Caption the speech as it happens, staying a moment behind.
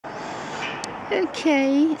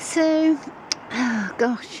Okay, so, oh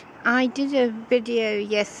gosh, I did a video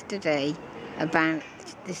yesterday about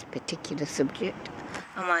this particular subject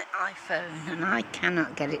on my iPhone and I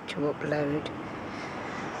cannot get it to upload.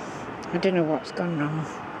 I don't know what's gone wrong.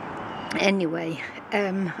 Anyway,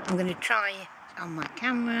 I'm going to try it on my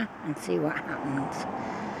camera and see what happens.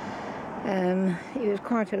 It was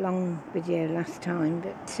quite a long video last time,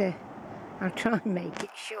 but I'll try and make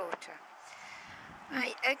it shorter.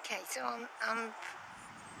 Right, okay, so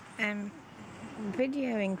I'm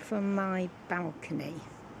videoing from my balcony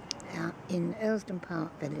in Earlsdon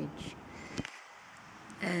Park Village,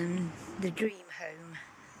 the dream home.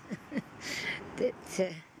 That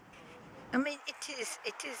I mean, it is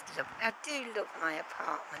lovely. I do love my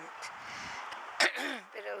apartment,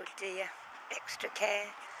 but oh dear, extra care,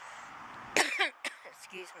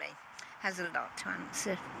 excuse me, has a lot to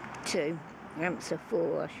answer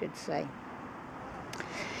for, I should say.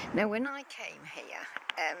 Now, when I came here,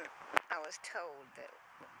 I was told that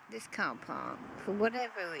this car park, for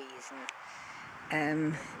whatever reason,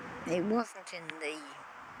 it wasn't in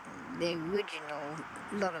the original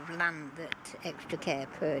lot of land that Extra Care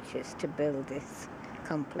purchased to build this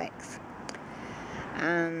complex.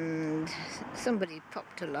 And somebody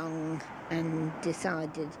popped along and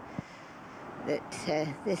decided that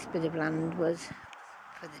this bit of land was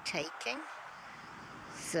for the taking.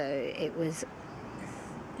 So it was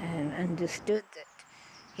understood that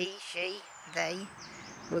he, she, they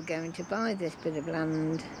were going to buy this bit of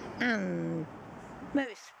land and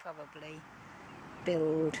most probably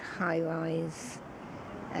build high-rise,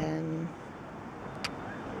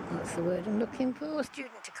 what's the word I'm looking for?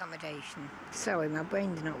 Student accommodation. Sorry, my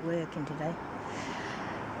brain's not working today.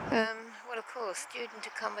 Well, of course, student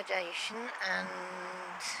accommodation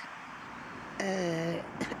and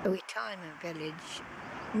a retirement village.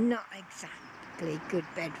 Not exactly good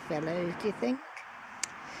bedfellows, do you think?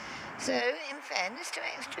 So, in fairness to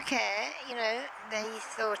Extra Care, you know, they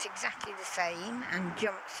thought exactly the same and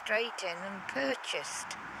jumped straight in and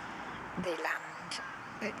purchased the land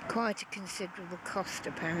at quite a considerable cost,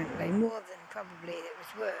 apparently, more than probably it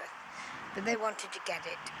was worth. But they wanted to get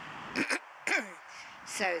it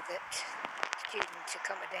so that student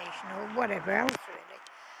accommodation or whatever else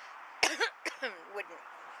really wouldn't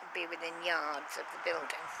be within yards of the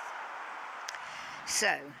building.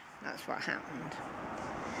 So, that's what happened.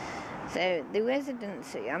 So the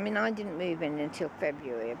residency, I mean, I didn't move in until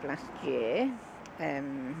February of last year.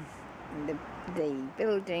 The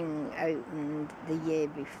building opened the year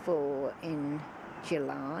before in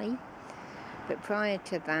July, but prior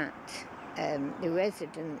to that, the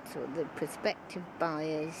residents or the prospective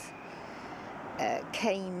buyers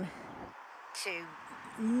came to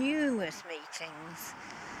numerous meetings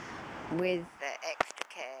with Extra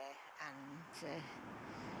Care and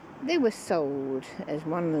they were sold, as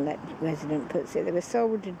one resident puts it, they were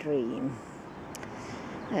sold a dream.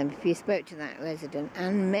 If you spoke to that resident,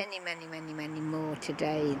 and many more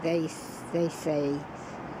today, they say,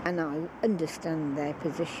 and I understand their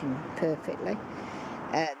position perfectly,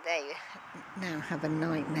 they now have a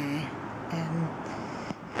nightmare.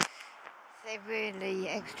 They really,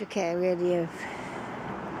 Extra Care really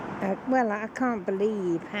have, well, I can't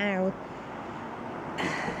believe how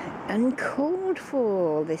uncalled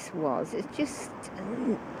for all this was. It's just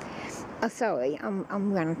sorry,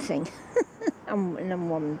 I'm ranting. I'm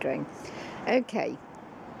wandering. Okay,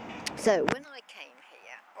 so when I came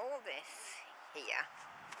here, all this here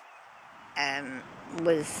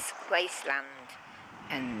was wasteland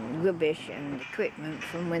and rubbish and equipment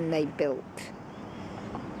from when they built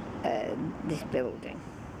this building.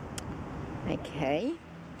 Okay.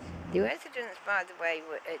 The residents, by the way,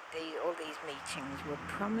 were at all these meetings were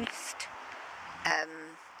promised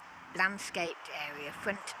landscaped area,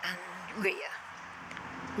 front and rear.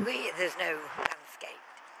 Rear, there's no landscape,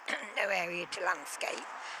 no area to landscape.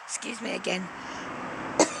 Excuse me again.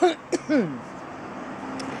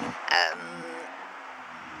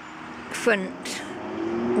 Front,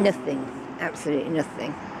 nothing, absolutely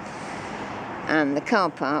nothing. And the car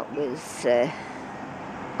park was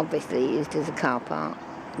obviously used as a car park.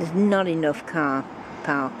 There's not enough car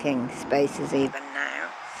parking spaces even now.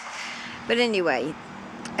 But anyway,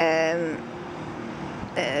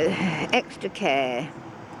 Extra Care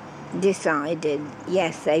decided,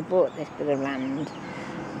 yes, they bought this bit of land,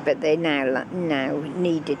 but they now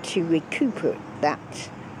needed to recuperate that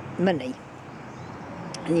money.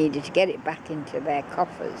 They needed to get it back into their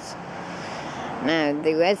coffers. Now,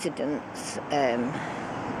 the residents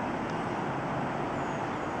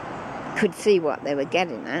could see what they were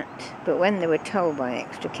getting at, but when they were told by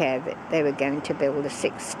Extra Care that they were going to build a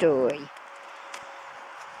 6-storey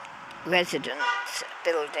residence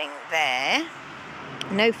building there.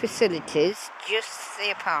 No facilities, just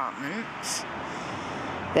the apartments.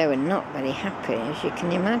 They were not very happy, as you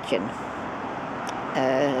can imagine.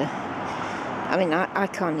 I mean, I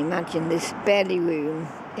can't imagine there's barely room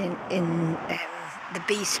in the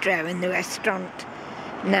bistro and the restaurant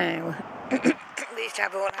now. We used to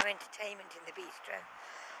have all our entertainment in the bistro.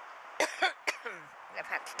 I've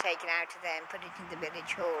had to take it out of there and put it in the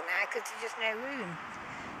village hall now because there's just no room.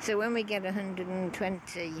 So when we get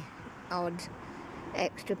 120 odd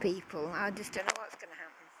extra people, I just don't know what's going to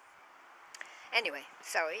happen. Anyway,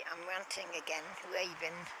 sorry, I'm ranting again,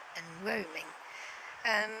 raving and roaming.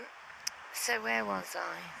 So where was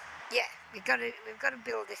I? Yeah, we've got to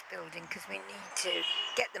build this building because we need to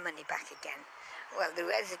get the money back again. Well, the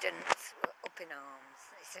residents were up in arms.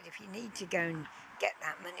 They said if you need to go and get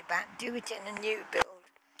that money back, do it in a new build,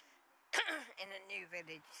 in a new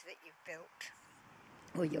village that you've built,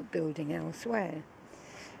 or you're building elsewhere.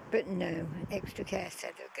 But no, Extra Care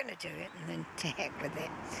said they were going to do it and then to heck with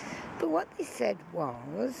it. But what they said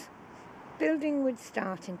was building would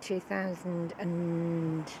start in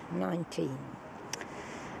 2019.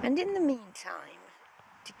 And in the meantime,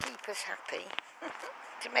 to keep us happy,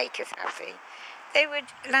 to make us happy, they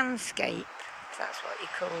would landscape, if that's what you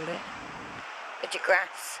call it, a bit of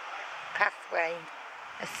grass, pathway,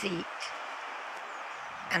 a seat,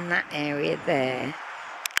 and that area there.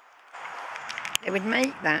 They would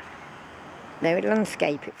make that, they would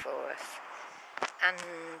landscape it for us, and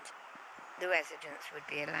the residents would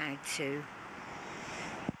be allowed to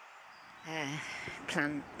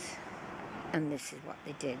plant, and this is what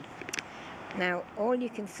they did. Now, all you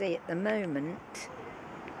can see at the moment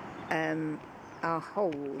are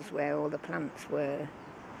holes where all the plants were.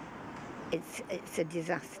 It's a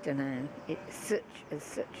disaster now. It's such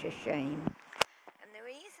a shame. And the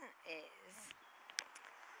reason is,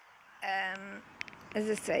 as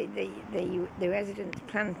I say, the residents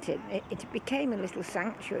planted. It became a little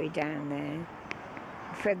sanctuary down there.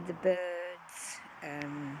 Fed the birds.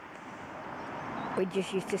 We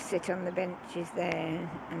just used to sit on the benches there,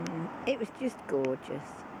 and it was just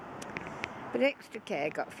gorgeous. But Extra Care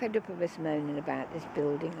got fed up of us moaning about this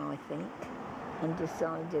building, I think, and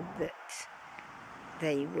decided that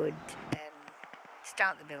they would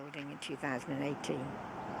start the building in 2018.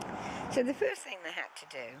 So the first thing they had to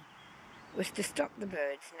do was to stop the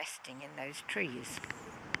birds nesting in those trees,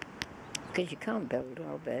 because you can't build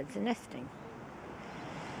while birds are nesting.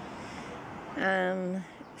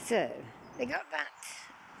 So they got that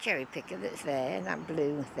cherry picker that's there, that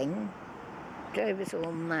blue thing, drove us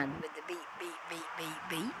all mad with the beep, beep, beep, beep,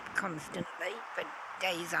 beep constantly for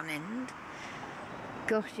days on end.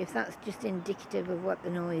 Gosh, if that's just indicative of what the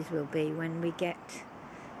noise will be when we get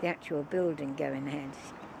the actual building going ahead.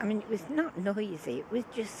 I mean, it was not noisy, it was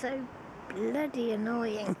just so bloody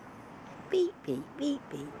annoying. Beep, beep, beep,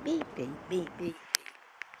 beep, beep, beep, beep, beep.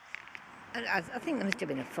 I think there must have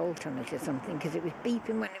been a fault on it or something, because it was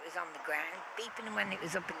beeping when it was on the ground, beeping when it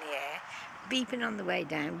was up in the air, beeping on the way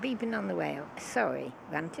down, beeping on the way up. Sorry,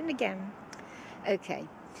 ranting again. Okay,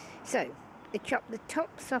 so they chopped the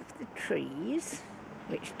tops off the trees,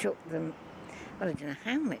 which took them, well, I don't know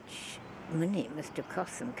how much money it must have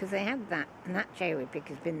cost them, because they had that, and that cherry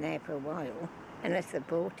picker's been there for a while, unless they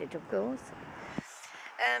bought it, of course.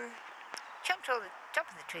 Chopped all the top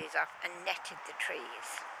of the trees off and netted the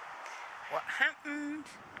trees. What happened?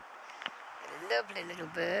 The lovely little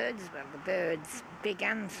birds, well, the birds, big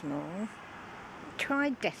and small,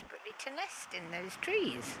 tried desperately to nest in those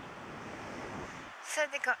trees. So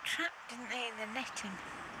they got trapped, didn't they, in the netting?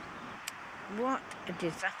 What a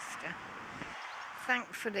disaster.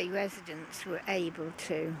 Thankfully, residents were able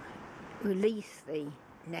to release the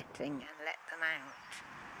netting and let them out.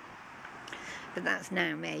 But that's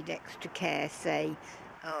now made Extra Care say,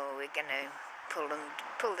 oh, we're going to pull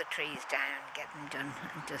the trees down, get them done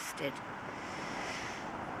and dusted.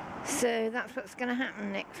 So that's what's going to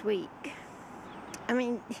happen next week. I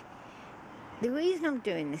mean, the reason I'm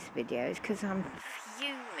doing this video is because I'm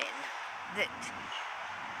fuming that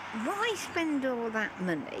why spend all that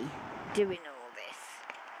money doing all this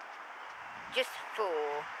just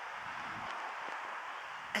for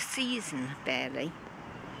a season barely?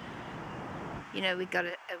 You know, we got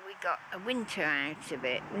a winter out of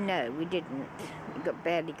it. No, we didn't. We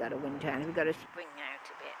barely got a winter out of it. We got a spring out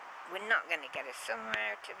of it. We're not going to get a summer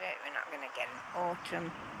out of it. We're not going to get an autumn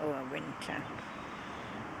or a winter.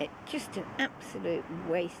 It's just an absolute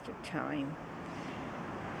waste of time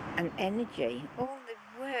and energy. All the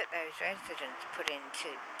work those residents put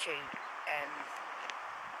into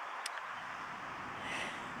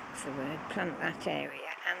what's the word? Plant that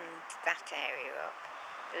area and that area up.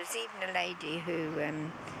 There was even a lady who,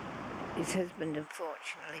 his husband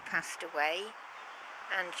unfortunately passed away,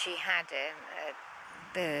 and she had a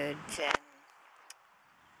bird.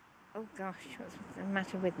 Oh gosh, what's the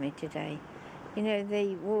matter with me today? You know,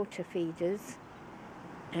 the water feeders,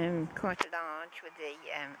 quite large with the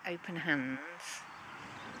open hands.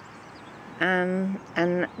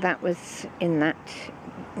 And that was in that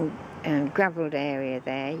gravelled area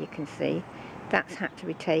there, you can see. That's had to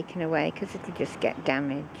be taken away because it'll just get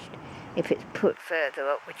damaged. If it's put further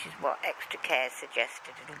up, which is what Extra Care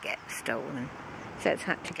suggested, it'll get stolen. So it's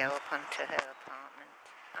had to go up onto her apartment,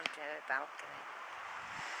 onto her balcony.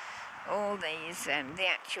 All these, the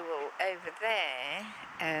actual, over there,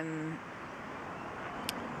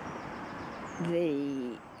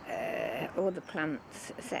 all the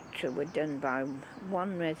plants, etc., were done by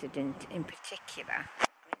one resident in particular. I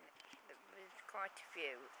mean, there was quite a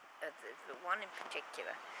few others, but one in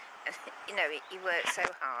particular. And, you know, he worked so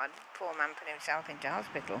hard, poor man put himself into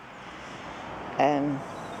hospital,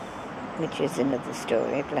 which is another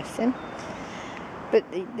story, bless him. But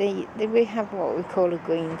we have what we call a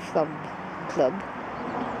green thumb club,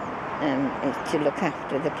 it's to look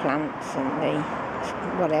after the plants and the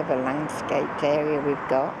whatever landscaped area we've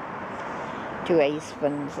got, to raise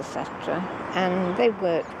funds, etc. And they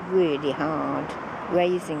worked really hard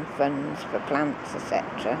raising funds for plants,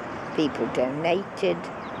 etc. People donated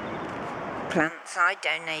plants. I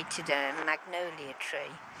donated a magnolia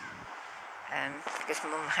tree because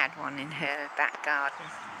Mum had one in her back garden,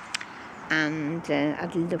 and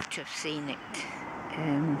I'd love to have seen it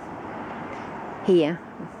here,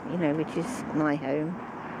 you know, which is my home.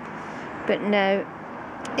 But no,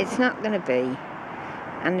 it's not going to be.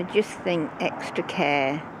 And I just think Extra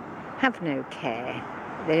Care have no care.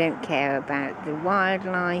 They don't care about the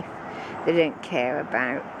wildlife. They don't care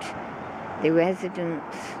about the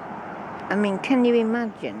residents. I mean, can you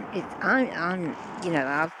imagine? I'm, you know,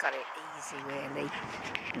 I've got it easy, really.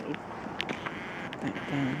 Let me back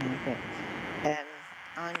down a bit.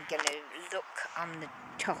 I'm going to look on the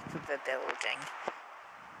top of a building.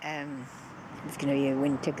 There's going to be a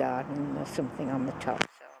winter garden or something on the top,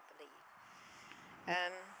 so I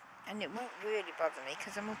believe. And it won't really bother me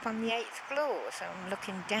because I'm up on the 8th floor, so I'm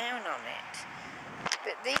looking down on it.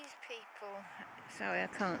 But these people, sorry I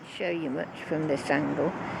can't show you much from this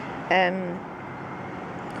angle,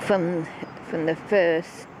 from the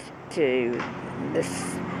 1st to the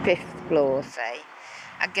 5th floor, say,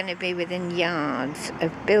 are going to be within yards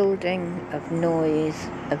of building, of noise,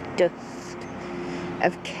 of dust,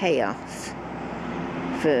 of chaos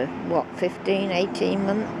for, what, 15, 18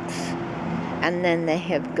 months? And then they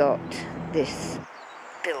have got this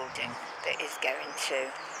building that is going to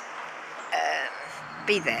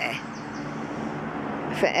be there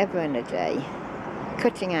forever and a day,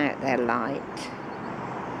 cutting out their light.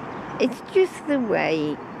 It's just the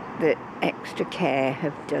way that Extra Care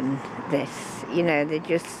have done this. You know, they're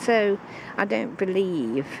just so... I don't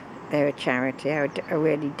believe they're a charity. I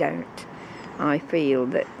really don't. I feel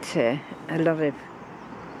that a lot of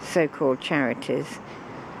so-called charities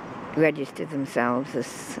register themselves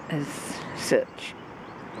as such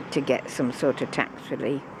to get some sort of tax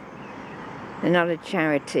relief. They're not a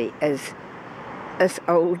charity as us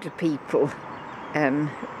older people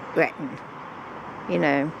reckon. You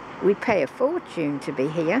know, we pay a fortune to be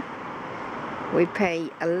here. We pay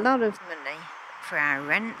a lot of money for our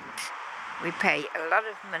rent. We pay a lot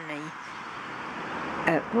of money,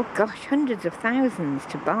 oh gosh, hundreds of thousands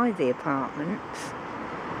to buy the apartments.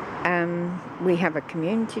 We have a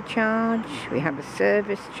community charge, we have a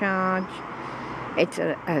service charge. It's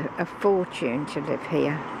a fortune to live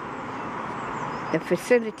here. The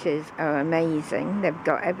facilities are amazing. They've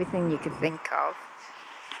got everything you could think of,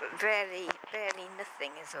 but barely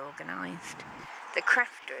nothing is organised. The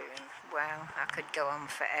craft room, well, I could go on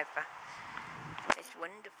forever. It's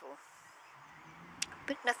wonderful.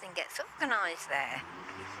 But nothing gets organised there.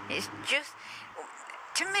 It's just,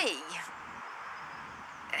 to me,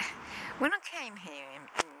 when I came here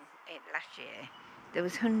in last year, there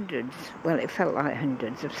was hundreds, well, it felt like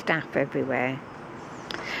hundreds of staff everywhere.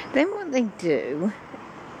 Then what they do,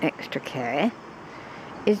 Extra Care,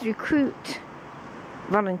 is recruit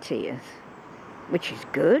volunteers, which is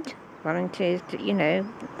good. Volunteers, to, you know,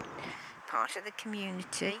 part of the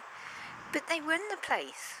community, but they run the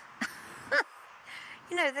place.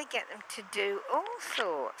 You know, they get them to do all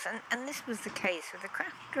sorts, and this was the case with the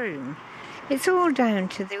craft room. It's all down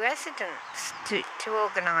to the residents to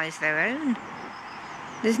organise their own.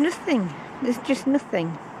 There's nothing. There's just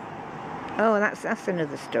nothing. Oh, that's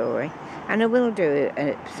another story. And I will do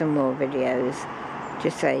some more videos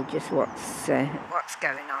to say just what's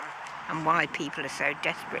going on. and why people are so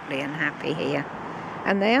desperately unhappy here.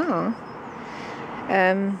 And they are.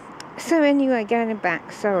 So anyway, going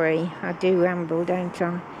back, sorry, I do ramble, don't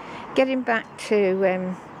I? Getting back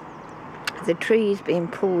to the trees being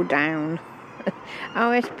pulled down.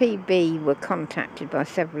 OSPB were contacted by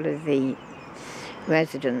several of the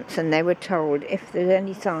residents, and they were told if there's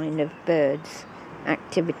any sign of birds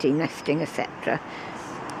activity, nesting, etc.,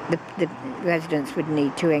 the residents would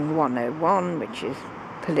need to ring 101, which is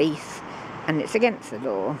police, and it's against the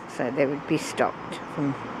law, so they would be stopped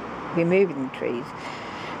from removing the trees.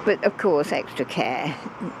 But of course, Extra Care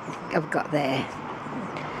have got their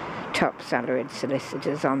top salaried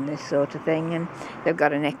solicitors on this sort of thing, and they've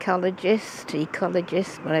got an ecologist,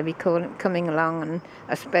 whatever you call it, coming along, and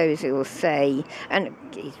I suppose he will say, and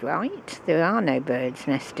he's right, there are no birds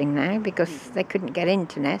nesting now because they couldn't get in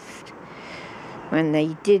to nest. When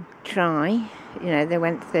they did try, they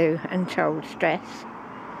went through untold stress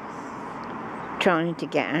trying to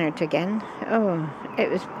get out again. Oh, it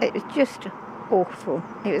was just awful.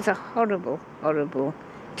 It was a horrible, horrible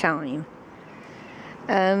time.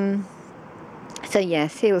 So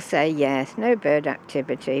yes, he'll say yes, no bird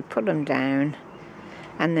activity, put them down,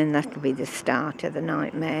 and then that'll be the start of the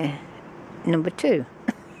nightmare number 2.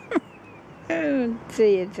 Oh,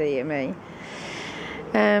 dear me.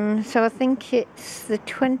 So I think it's the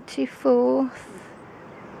 24th.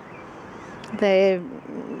 They're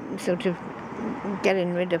sort of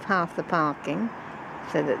getting rid of half the parking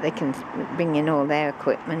so that they can bring in all their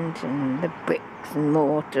equipment and the bricks and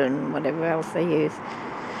mortar and whatever else they use.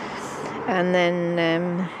 And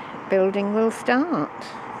then building will start.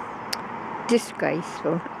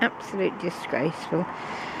 Disgraceful, absolute disgraceful.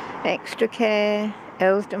 Extra Care,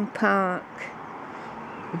 Earlsdon Park,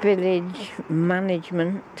 village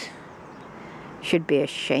management should be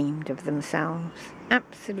ashamed of themselves.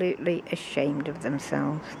 Absolutely ashamed of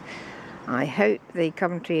themselves. I hope the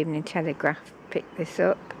Coventry Evening Telegraph pick this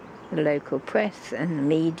up, the local press and the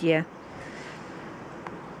media.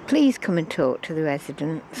 Please come and talk to the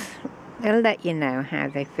residents. They'll let you know how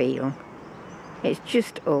they feel. It's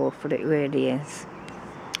just awful, it really is.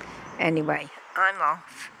 Anyway, I'm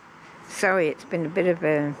off. Sorry, it's been a bit of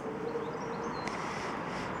a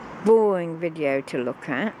boring video to look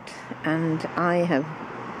at, and I have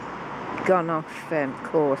gone off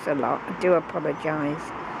course a lot. I do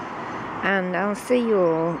apologise, and I'll see you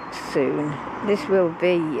all soon. This will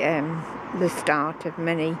be the start of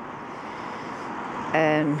many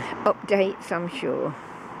updates, I'm sure.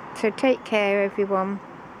 So take care, everyone.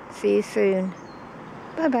 See you soon.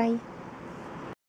 Bye bye.